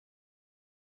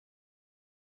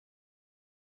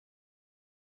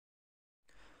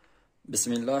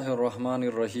بسم الله الرحمن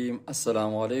الرحیم.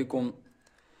 السلام علیکم.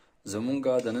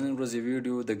 زمونږه د نن ورځې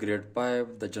ویډیو د ګریډ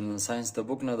 5 د جنرال ساينس د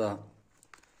بوک نه ده.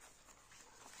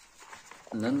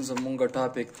 نن زمونږه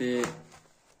ټاپک دی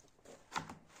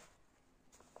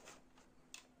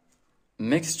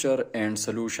mixture and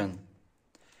solution.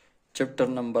 Chapter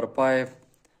number 5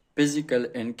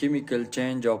 Physical and chemical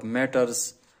change of matters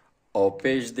او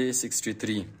پیج دی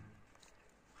 63.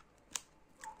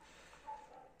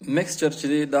 مکسچر چې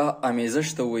دی دا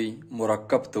امیزش ته وی،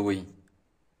 مرکب ته وی،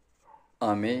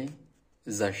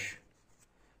 امیزش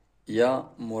یا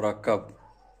مرکب،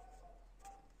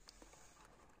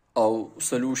 او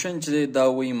سلوشن چې دی دا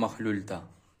وی محلول ته.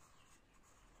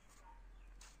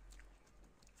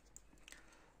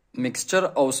 مکسچر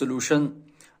او سلوشن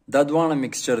دا دوانه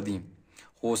مکسچر دی،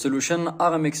 خو سلوشن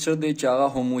هغه مکسچر دی چې هغه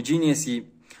هوموجینیس وي.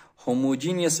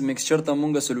 هوموجینیس مکسچر ته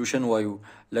مونږ سلوشن وایو.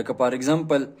 لکه فار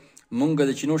ایگزامپل مونږ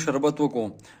د چینو شربت وکړو،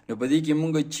 نو په دې کې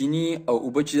مونږ چینی او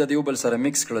اوبه چې د یو بل سره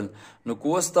مکس کړل، نو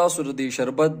که اوس تاسو د دې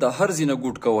شربت د هر ځینه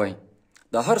ګوټ کوئ،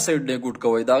 د هر سایډ نه ګوټ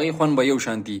کوئ، د هغې خوند به یو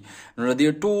شانتي، نو د دې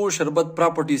ټول شربت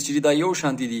پراپرټیز چې دا یو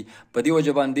شانتي دي، په دې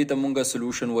وجه باندې ته مونږ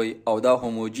سلوشن وایي او دا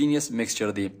هوموجینیس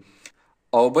مکسچر دی.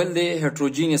 او بل دی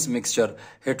هیټروجینیس مکسچر.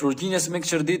 هیټروجینیس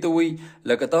مکسچر دی ته وایي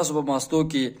لکه تاسو په ماستو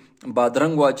کې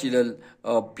بادرنګ واچیدل،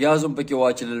 پیاز هم پکې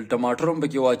واچیدل، ټماټر هم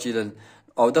پکې واچیدل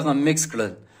او دغه مکس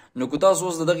کړل، نو که تاسو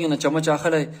اوس د دغې نه چمچ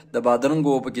اخلی، د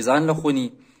بادرنګو پکې ځان له خوني،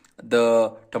 د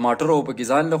ټماټرو پکې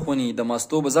ځان له خوني، د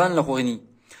ماستو به ځان له خوني،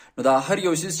 نو دا هر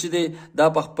یو څیز چې دی دا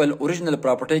په خپل اوریجنل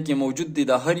پراپرټۍ کې موجود دی،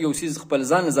 دا هر یو څیز خپل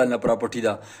ځان له پراپرټي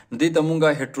ده، نو دې ته مونږ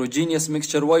هیټروجینیس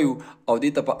مکسچر وایو او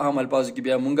دې ته په عام الفاظو کې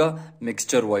بیا مونږ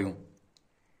مکسچر وایو.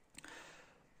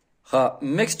 ښه،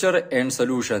 مکسچر اینډ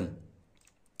سلوشن.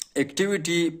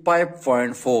 اکټیویټي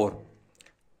 5.4.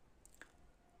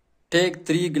 Take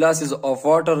 3 glasses of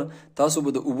water. تاسو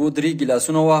به د اوبو 3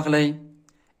 ګلاسونه واخلئ.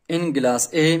 In glass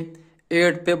A,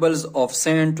 8 pebbles of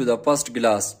sand to the first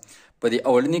glass. په دې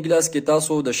اولنی ګلاس کې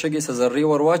تاسو د شګې څه ذرې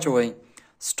ور واچوئ.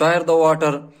 Stir the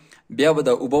water. بیا به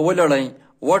د اوبه ولړئ.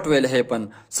 What will happen?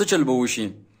 څه چل به وشي؟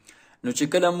 نو چې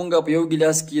کله مونږ په یو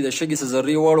ګلاس کې د شګې څه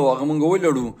ذرې واړو، هغه مونږ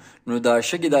ولړو، نو دا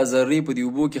شګې دا ذرې په دې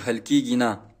اوبو کې حل کیږي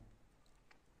نه.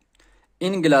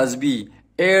 In glass B,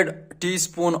 add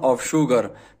teaspoon of sugar.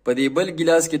 په دې بل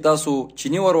ګلاس کې تاسو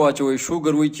چینی ور واچوئ،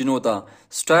 شوګر وی چینو ته.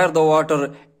 Stir the water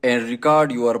and record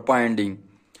your finding.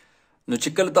 نو چې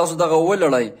کله تاسو دغه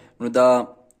ولړئ، نو دا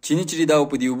چینی چې دا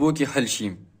په دې اوبو کې حل شي.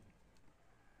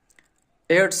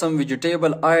 Add some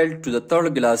vegetable oil to the third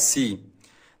glass C.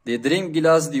 د دریم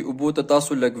ګلاس دی اوبو ته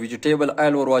تاسو لږ vegetable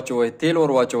oil ور واچوئ، تیل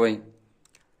ور واچوئ.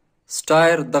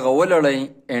 Stir دغه ولړئ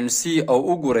and see او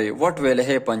وګورئ what will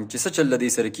happen چې څه چل دې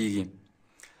سره کیږي.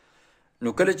 نو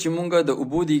کله چې مونږ د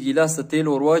اوبو دی ګیلاس ته تیل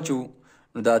ور واچو،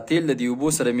 نو دا تیل د دې اوبو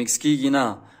سره مکس کیږي نه،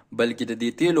 بلکې د دې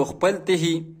تیلو خپل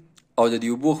تهي او د دې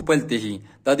اوبو خپل تهي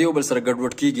دا د یو بل سره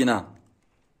ګډوډ کیږي نه.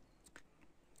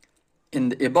 In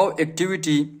the above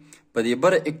activity، په دې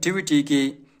بر اکټیویټي کې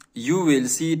you will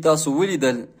see تاسو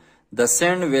ولیدل the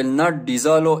sand will not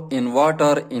dissolve in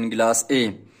water in glass A.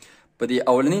 په دې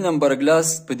اولنی نمبر ګلاس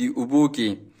په دې اوبو کې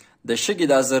د شګې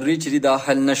دا ذرې چې دا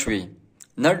حل نشوي،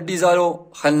 not dissolve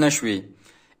حل نشوي.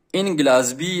 In glass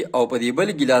B او په دې بل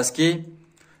ګلاس کې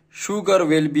sugar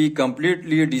will be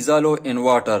completely dissolved in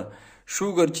water.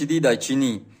 sugar چې دی دا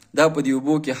چینی دا په دې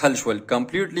اوبو کې حل شول.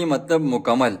 completely مطلب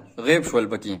مکمل، غیب شول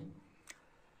پکې.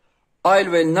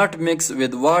 oil will not mix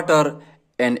with water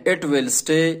and it will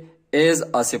stay as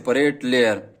a separate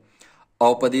layer.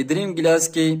 او په دې دریم ګلاس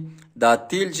کې دا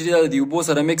تیل چې د دې اوبو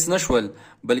سره مکس نشول،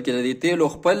 بلکې د دې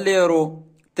تیلو خپل لیرو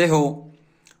تهو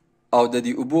او د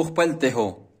دې اوبو خپل تهو.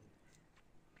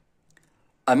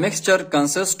 A mixture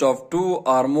consists of 2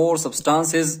 or more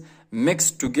substances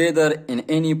mixed together in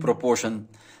any proportion.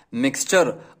 mixture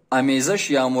امیزش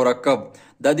یا مرکب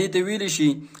دا دې ته ویلی شي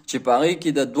چې په هغې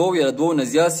کې د 2 یا 2 نه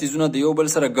زیات څیزونه د یو بل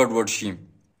سره ګډوډ شي.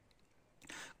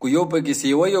 کو یو پکې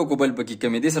سیوی او کو بل پکې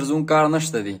کمی، دې سره زموږ کار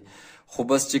نشته دی، خو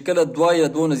بس چې کله 2 یا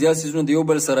 2 نه زیات څیزونه د یو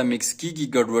بل سره مکس کیږي،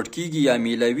 ګډوډ کیږي یا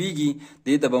میلاویږي،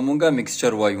 دې ته به مونږ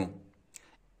مکسچر وایو.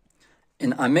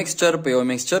 In a mixture، په یو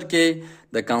مکسچر کې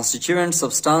the constituent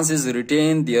substances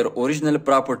retain their original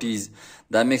properties.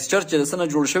 دا مکسچر چې د څه نه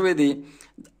جوړ شوی دی،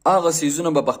 هغه څیزونه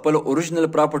به په خپل اوریجنل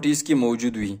پراپرټیز کې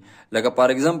موجود وي. لکه فار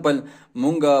ایگزامپل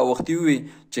مونږ وختي وي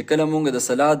چې کله مونږ د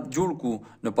سلاد جوړ کو،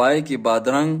 نو پای کې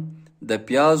بادرنګ، د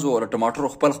پیازو او ټماټرو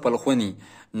خپل خوني،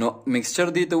 نو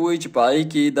مکسچر دی ته وایي چې پای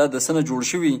کې دا د څه نه جوړ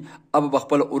شوي، اب په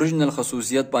خپل اوریجنل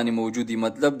خصوصیت باندې موجود دي،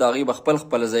 مطلب د هغې به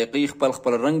خپل ذایقې،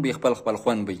 خپل رنګ به خپل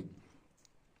خوند وي.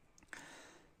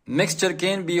 Mixture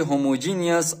can be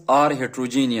homogeneous or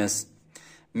heterogeneous.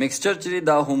 مکسچر چې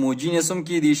دا هوموجینیس هم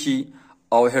کیدی شي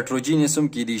او هټروجینیس هم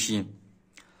کیدی شي.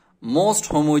 Most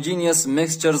homogeneous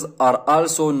mixtures are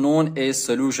also known as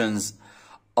solutions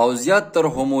او زیاتر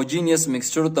homogeneous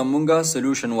mixture ته مونږه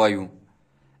solution وایو.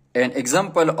 An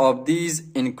example of these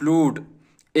include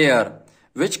air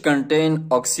which contain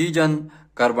oxygen,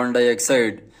 carbon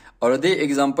dioxide او دې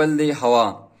example دی هوا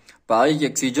پای کې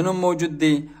اکسیجن هم موجود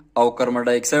دی او کاربن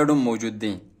ډای اکساید هم موجود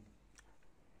دی.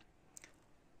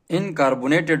 In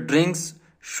carbonated drinks,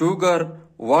 sugar,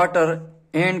 water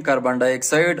and carbon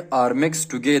dioxide are mixed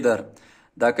together.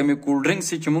 دا کمی کول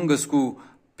ډرینکس چې مونږ سکو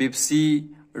پیپسی،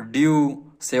 ډیو،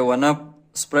 7 اپ،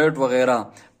 سپرایټ وغیرہ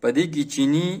په دې کې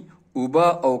چینی، اوبه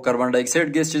او کاربن ډای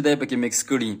اکساید ګیس چې دی پکې مکس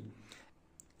کړي.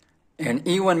 And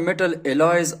even metal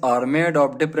alloys are made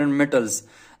of different metals.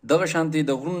 دغه شانتي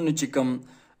د غرونو چې کوم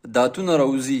داتونه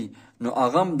راوځي نو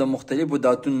هغه د مختلفو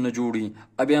داتونو نه جوړي،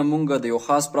 بیا مونږ د یو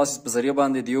خاص پروسس په ذریعه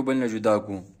باندې د یو بل نه جدا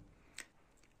کو.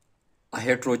 A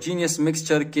heterogeneous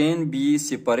mixture can be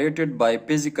separated by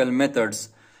physical methods.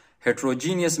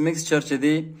 Heterogeneous mixture چې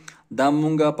دی دا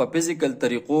مونږه په فزیکل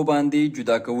طریقو باندې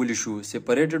جدا کولی شو.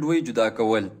 Separated وی جدا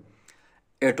کول.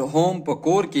 At home په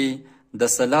کور کې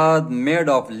د سلاد made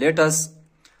of lettuce،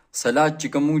 سلاد چې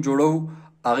کوم جوړو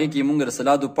هغه کې مونږ د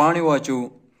سلادو پاڼې واچو،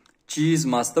 چیز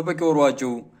ماسته پکې ور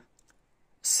واچو،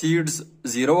 سیډز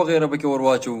زیره وغیرہ پکې ور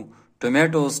واچو،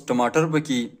 ټمیټوز ټماټر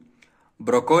پکې،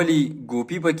 بروکولی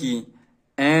ګوپی پکې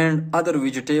and other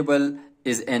vegetable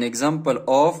is an example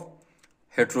of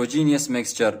heterogeneous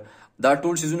mixture. دا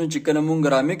ټول شیزونه چې کله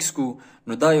مونږ را مکس کو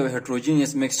نو دا یو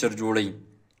heterogeneous mixture جوړي.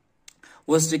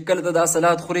 اوس چې کله ته دا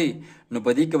سلاد خوري نو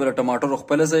په دې کې بل ټماټر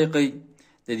خپل ذایقه،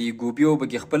 د دې ګوبیو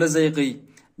پکې خپل ذایقه،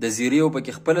 د زیریو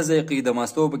پکې خپل ذایقه، د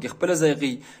ماستو پکې خپل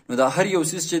ذایقه، نو دا هر یو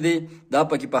سیس چې دی دا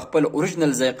پکې په خپل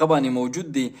اوریجنل ذایقه باندې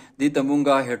موجود دی. دې ته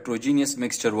مونږه هټروجینیس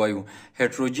میکسچر وایو.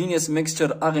 هټروجینیس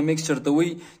میکسچر هغه میکسچر ته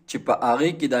وایي چې په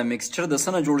هغه کې دا میکسچر د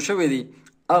سنه جوړ شوی دی،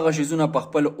 هغه شیزونه په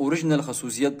خپل اوریجنل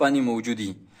خصوصیت باندې موجود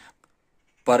دي.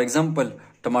 فار ایگزامپل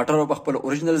ټماټر په خپل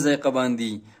اوریجنل ذایقه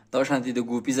باندې، دا شانتي د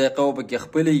ګوپی ذایقه او پکې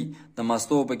خپلې، د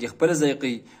ماستو پکې خپل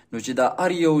ذایقه، نو چې دا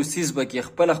هر یو سیز پکې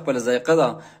خپل خپل ذایقه ده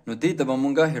نو دې ته به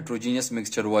مونږه هټروجینیس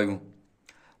میکسچر وایو.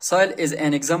 سایل از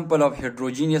ان ایگزامپل اف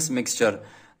هټروجینیس میکسچر.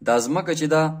 دا ځمکه چې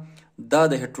دا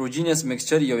د هټروجینیس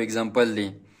میکسچر یو ایگزامپل دی.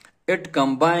 اٹ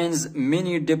کمباینز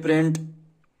مینی ډیفرنٹ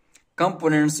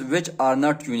کمپوننټس وچ آر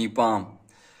ناٹ یونیفارم.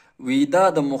 وی دا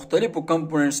د مختلفو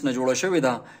کمپوننټس نه جوړه شوې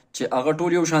ده چې هغه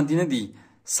ټول یو شانتي نه دي.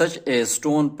 سچ as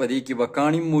stone په دې کې به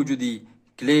کاڼي موجودي،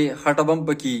 کلی خټه بم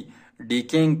پکې،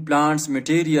 ډیکینګ پلانټس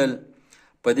میټیریل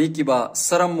په دې کې به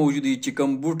سرم موجودي چې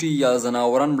کوم بوټي یا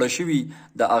ځناوران مړه شوي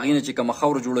د هغې نه چې کومه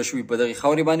خاوره جوړه شوي په دغې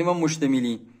خاورې باندې هم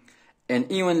مشتملي.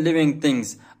 and even living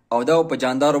things او دا په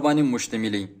جاندارو باندې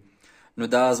مشتملي. نو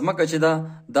دا ځمکه چې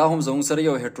دا هم زموږ سره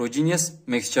یو هټروجینیس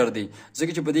میکسچر دی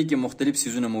ځکه چې په دې کې مختلف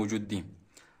سیزونه موجود دي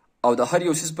او د هر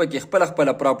یو سیز پکې خپل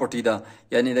خپل پراپرټي ده.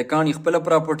 یعنی د کاڼي خپل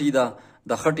پراپرټي ده،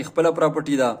 د خټې خپل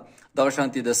پراپرټي ده، دغه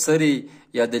شانتي د سرې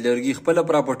یا د لرګي خپل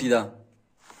پراپرټي ده.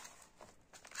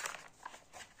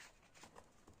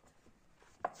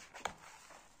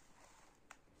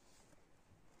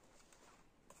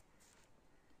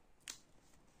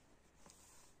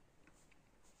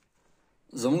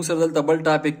 زموږ سره دلته بل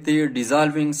ټاپک دی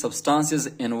ډیزالوینګ سبسټانسز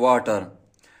ان واټر.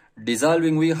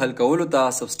 ډیزالوینګ وی حل کولو ته،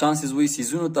 سبسټانسز وی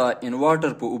سیزونو ته، ان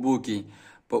واټر په اوبو کې،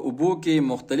 په اوبو کې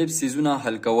مختلف سیزونه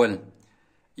حل کول.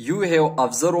 You have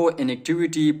observed in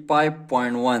activity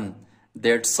 5.1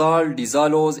 that salt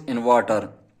dissolves in water.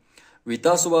 وی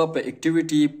تاسو به په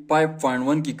activity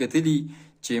 5.1 کې کتلی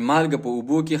چې مالګه په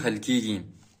اوبو کې حل کیږي.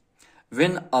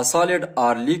 When a solid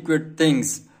or liquid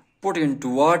things put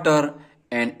into water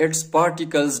and its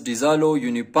particles dissolve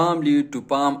uniformly to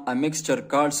form a mixture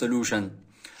called solution.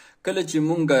 کله چې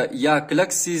مونږ یا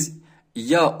کلک سیز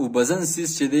یا اوبزن سیز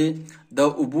چې دی دا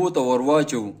اوبو ته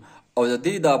ورواچو او د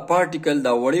دې دا پارټیکل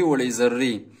دا وړې وړې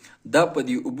ذرې دا په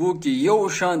دې اوبو کې یو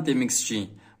شانتې مکس شي،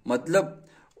 مطلب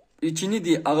چې نه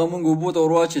دي هغه مونږ اوبو ته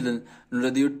ورواچېدل نو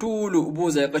د دې ټولو اوبو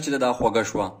ذایقه چې دا خوږه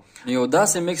شوه. نو یو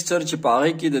داسې میکسچر چې په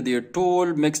هغې کې د دې ټول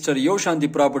میکسچر یو شانتې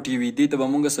پراپرټي وي دې ته به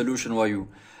مونږ سلوشن وایو.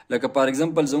 لکه فار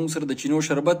ایگزامپل زموږ سره د چینو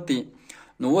شربت دی،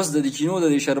 نو اوس د دې چینو د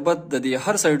دې شربت د دې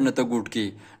هر سایډ نه ته ګوټ کې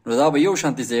نو دا به یو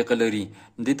شانتې ذایقه لري،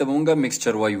 دې ته به مونږ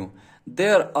میکسچر وایو.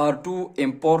 There are two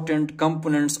important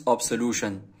components of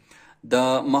solution.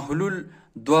 د محلول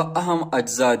دوه اهم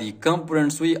اجزا دي،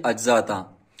 components وی اجزا ته.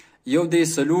 یو دی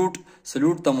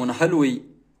سلوټ ته منحل وی،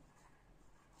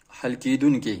 حل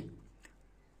کیدونکي،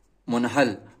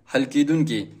 منحل حل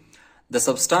کیدونکي. د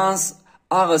سبسټانس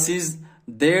هغه سیز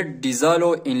that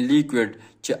dissolve in liquid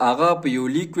چې هغه په یو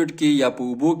لیکوډ کې یا په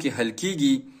اوبو کې حل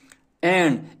کیږي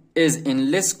and is in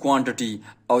less quantity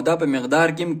او دا په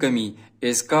مقدار کې کمی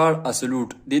is called a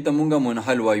solute دې ته مونږه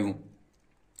منحل وایو.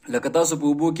 لکه تاسو په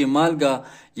اوبو کې مالګه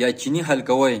یا چینی حل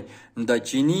کوئ نو دا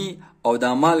چینی او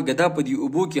دا مالګه دا په دې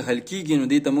اوبو کې حل کیږي نو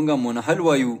دې ته مونږه منحل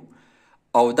وایو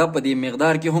او دا په دې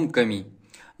مقدار کې هم کمی.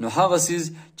 نو هغه سیز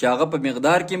چې هغه په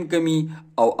مقدار کې هم کمی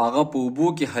او هغه په اوبو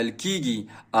کې حل کیږي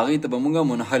هغې ته به مونږه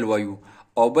منحل وایو.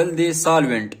 او بل دی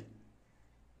سالوینټ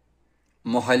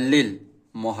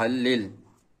محلل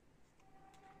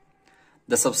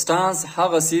د سبستانس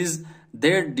هغه سیز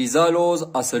that dissolves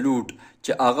a solute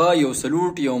چې هغه یو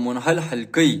سلوټ یو منحل حل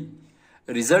کوي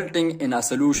resulting in a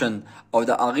solution او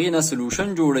د هغې نه solution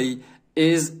جوړوي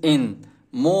is in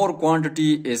more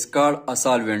quantity is called a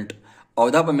solvent او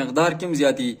دا په مقدار کې هم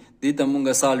زیاتی دې ته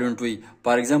مونږه سالوینټ وي.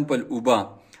 فار ایگزامپل اوبه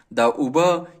دا اوبه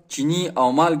چینی او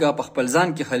مالګه په خپل ځان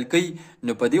کې حل کوي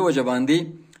نو په دې وجه باندې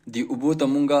د اوبو ته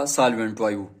مونږه سالوینټ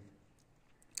وایو.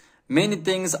 many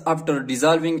things after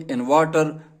dissolving in water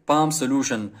form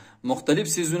solution مختلف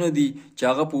سیزونه دي چې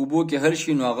هغه په اوبو کې حل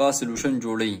شي نو هغه سلوشن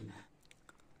جوړوي.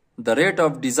 the rate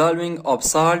of dissolving of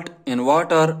salt in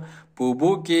water په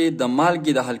اوبو کې د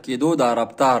مالګې د حل کېدو دا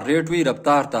رفتار ریټ وي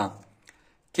رفتار ته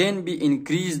can be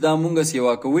increased دا مونږه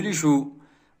سیوا کولی شو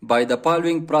by the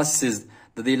following processes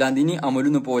د دې لاندینی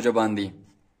عملونو په وجه باندې.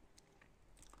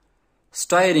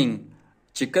 stirring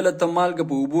چې کله ته مالګه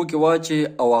په اوبو کې واچې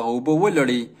او هغه اوبه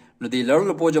ولړې نو د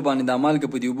لړلو په وجه باندې دا مالګه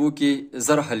په دې اوبو کې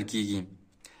زر حل کیږي.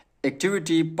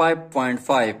 activity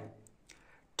 5.5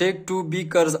 take 2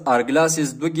 beakers or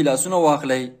glasses 2 ګیلاسونه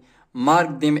واخلئ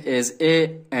mark them as A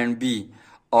and B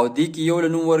او دې کې یو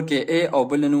نوم ورکې A او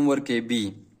بل نوم ورکې B.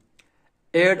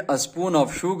 add a spoon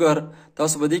of sugar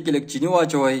تاسو په دې کې لږ چینی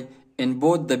واچوئ in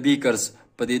both the beakers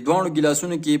په دې دوانو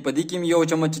ګیلاسونو کې په دې کې یو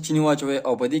چمچ چینی واچوئ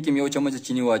او په دې کې یو چمچ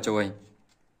چینی واچوئ.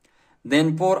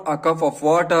 then pour a cup of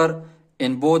water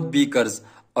in both beakers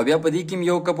او بیا په دې کې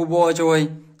یو کپ اوبه واچوئ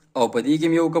او په دې کې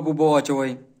یو کپ اوبه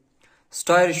واچوئ.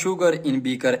 stir sugar in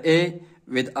beaker A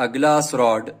with a glass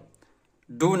rod.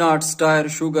 do not stir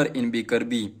sugar in beaker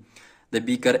B. د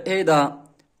beaker A دا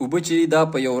اوبه چې دا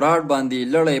په یو راډ باندې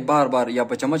لړئ بار بار یا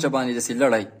په چمچه باندې داسې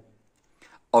لړئ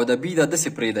او د B دا داسې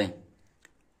پرېږدئ.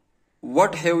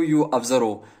 what have you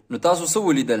observed نو تاسو څه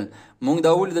ولیدل؟ مونږ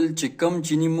دا ولیدل چې کم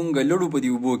چینی مونږ لړو په دې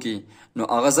اوبو کې نو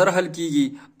هغه زر حل کیږي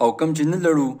او کم چې نه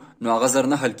لړو نو هغه زر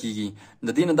نه حل کیږي. د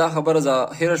دې نه دا خبره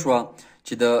ظاهره شوه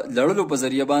چې د لړلو په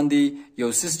ذریعه باندې یو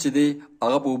څیز چې دی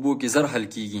هغه په اوبو کې زر حل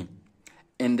کیږي.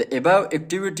 in the above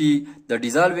activity the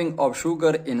dissolving of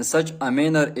sugar in such a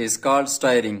manner is called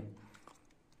stirring.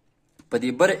 په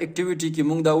دې بر اکټیویټي کې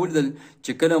مونږ دا ولیدل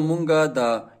چې کله مونږ د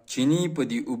چینی په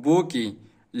دې اوبو کې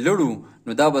لړو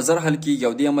نو دا به زر حل کیږي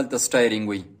او دې عمل ته سټایرینګ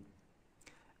وایي.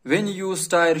 when you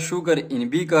stir sugar in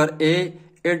beaker A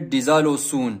it dissolves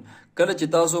soon کله چې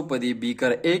تاسو په دې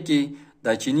بیکر A کې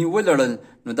دا چینی ولړل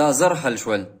نو دا زر حل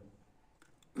شول.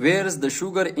 whereas the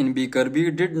sugar in beaker B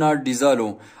did not dissolve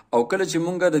او کله چې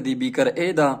مونږ د دې بیکر A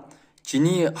دا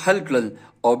چینی حل کړل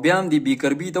او بیا هم د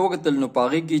بیکر B ته وکتل نو په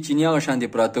هغې کې چینی هغه شان دي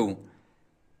پراته وو.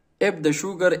 if the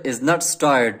sugar is not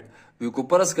stirred وی کو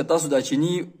پرس که تاسو دا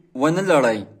چینی ونه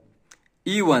لړئ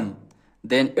even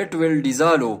then it will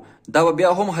dissolve دا به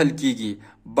بیا هم حل کیږي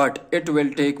but it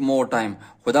will take more time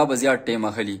خو دا به زیات ټیم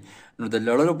اخلي. نو د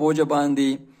لړلو په وجه باندې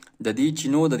د دې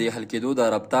چینو د دې حل کېدو دا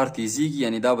رفتار تیزیږي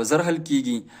یعنی دا به زر حل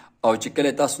کیږي او چې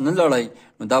کله تاسو نه لړئ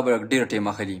نو دا به ډېر ټیم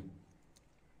اخلي.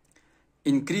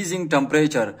 increasing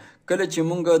temperature کله چې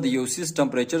مونږ د یو سیس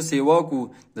ټمپریچر سیوا کو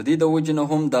د دې د وجې نه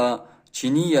هم دا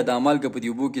چینی یا د مالګه په دې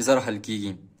اوبو کې زر حل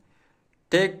کیږي.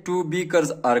 take 2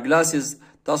 beakers or glasses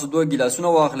تاسو 2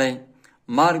 ګیلاسونه واخلئ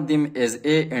mark them as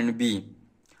A and B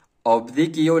او دې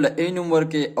کې یو له A نوم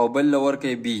ورکې او بل له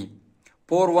ورکې B.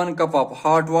 pour 1 cup of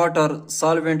hot water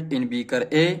solvent in beaker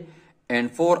A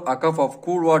and pour a cup of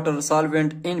cool water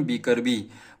solvent in beaker B.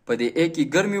 په دې A کې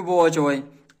ګرمي اوبه واچوئ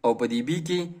او په دې B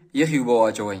کې یخي اوبه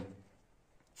واچوئ.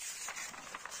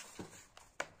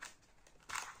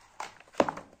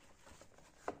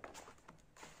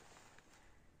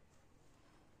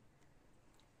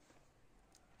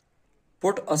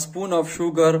 put a spoon of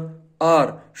sugar or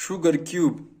sugar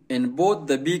cube in both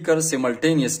the beakers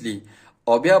simultaneously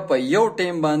او بیا په یو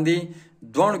ټیم باندې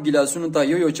دوه ګیلاسونو ته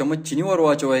یو چمچ چینی ور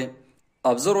واچوئ.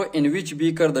 observe in which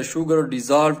beaker the sugar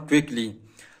dissolved quickly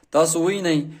تاسو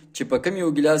وینئ چې په کوم یو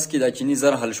ګیلاس کې دا چینی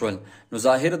زر حل شول نو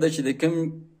ظاهر ده چې د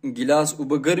کوم ګیلاس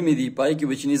اوبه ګرمې دي پای کې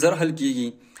به چینی زر حل کیږي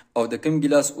او د کوم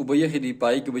ګیلاس اوبه یخې دي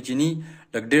پای کې به چینی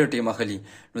لږ ډېر ټیم اخلي.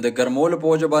 نو د ګرمولو په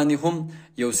وجه باندې هم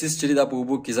یو څیز چې دا په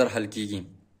اوبو کې زر حل کیږي.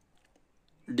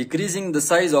 decreasing the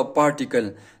size of particle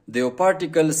د یو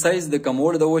پارټیکل سایز د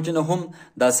کمولو د وجې نه هم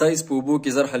دا سایز په اوبو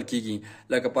کې زر حل کیږي.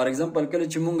 لکه فار ایگزامپل کله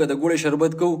چې مونږ د ګوړې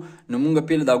شربت کوو نو مونږ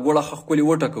پیل دا ګوړه ښه ښکلې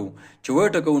وټکو، چې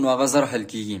وټکو نو هغه زر حل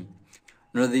کیږي.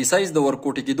 نو د دې سایز د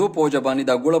ورکوټې کېدو په وجه باندې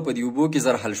دا ګوړه په دې اوبو کې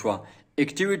زر حل شوه.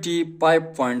 اکټیویټي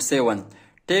 5.7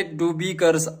 ټیک 2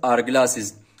 بیکرز آر ګلاسز.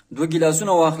 2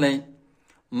 ګلاسونه واخلئ.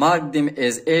 مارک دیم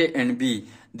as A and B.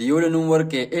 د یو نوم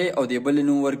ورکې A او د بل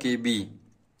نوم ورکې B.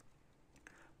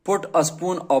 Put a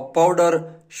spoon of powder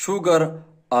sugar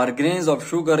or grains of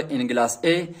sugar in glass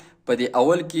A. په دې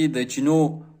اول کې د چینو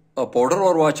پاوډر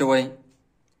ور واچوئ.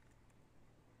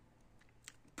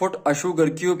 Put a sugar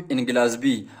cube in glass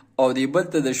B. او د بل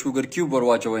ته د شوګر کیوب ور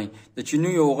واچوئ. د چینو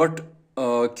یو غټ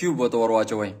کیوب ورته ور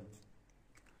واچوئ.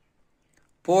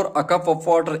 Pour a cup of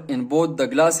water in both the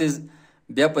glasses.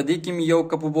 بیا په دې کې یو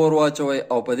کپ اوبه ور واچوئ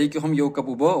او په دې کې هم یو کپ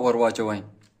اوبه ور واچوئ.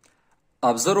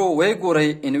 Observe وی ګورئ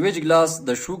in which glass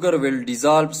the sugar will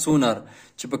dissolve sooner.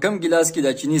 چې په کم ګلاس کې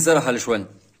دا چینی زر حل شول.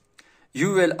 You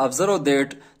will observe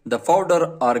that the powder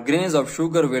or grains of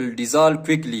sugar will dissolve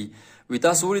quickly. وی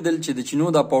تاسو ولیدل چې د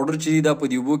چینو دا پاوډر چې دا په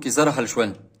دې اوبو کې زر حل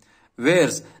شول.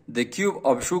 Whereas the cube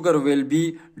of sugar will be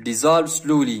dissolved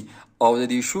slowly. او د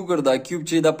دې شوګر دا کیوب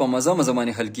چې دا په مزه مزه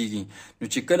باندې حل کیږي. نو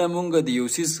چې کله مونږ د یو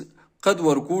سیس قد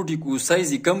ورکوټي کو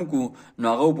سایز کم کو نو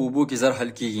هغه په اوبو کې زر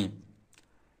حل کیږي.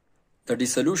 The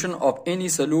dissolution of any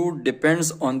solute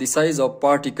depends on the size of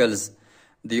particles.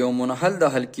 د یو منحل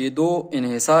د حل کېدو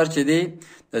انحصار چې دی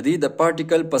د دې د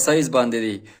پارټیکل په سایز باندې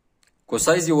دی. کو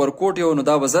سایز یې ورکوټي نو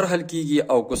دا به زر حل کیږي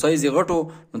او کو سایز یې غټو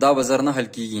نو دا به زر نه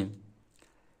حل کیږي.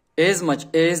 As much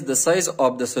as the size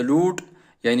of the solute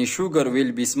یعنی sugar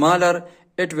will be smaller,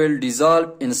 it will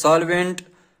dissolve in solvent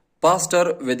faster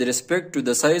with respect to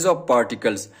the size of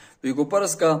particles. وی کو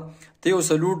پرس کا ته یو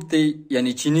سلوټ دی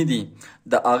یعنی چینی دی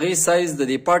د هغې سایز د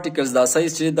دې پارټیکلز دا سایز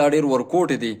چې دا ډېر ورکوټ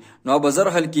دی نو به زر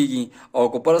حل کیږي او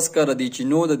کو پرس کا د دې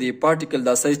چینو د دې پارټیکل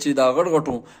دا سایز چې دا غټ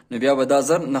غټو نو بیا به دا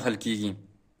زر نه حل کیږي.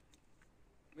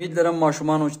 امید لرم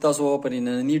ماشومانو چې تاسو په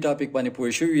ننني ټاپک باندې پوه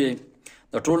شوي یې.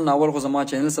 د ټول ناول خو زما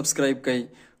چینل سبسکرایب کړئ.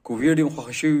 کو ویډیو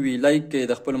خوښ شوي وي لایک کړئ،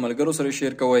 د خپل ملګرو سره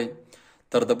شیر کوئ.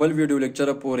 تر د بل ویډیو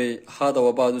لیکچره پورې ښاد او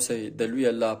آباد اوسئ. د لوی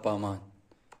الله په امان.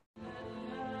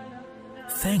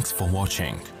 Thanks for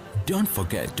watching. Don't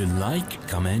forget to like,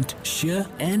 comment, share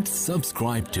and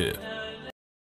subscribe to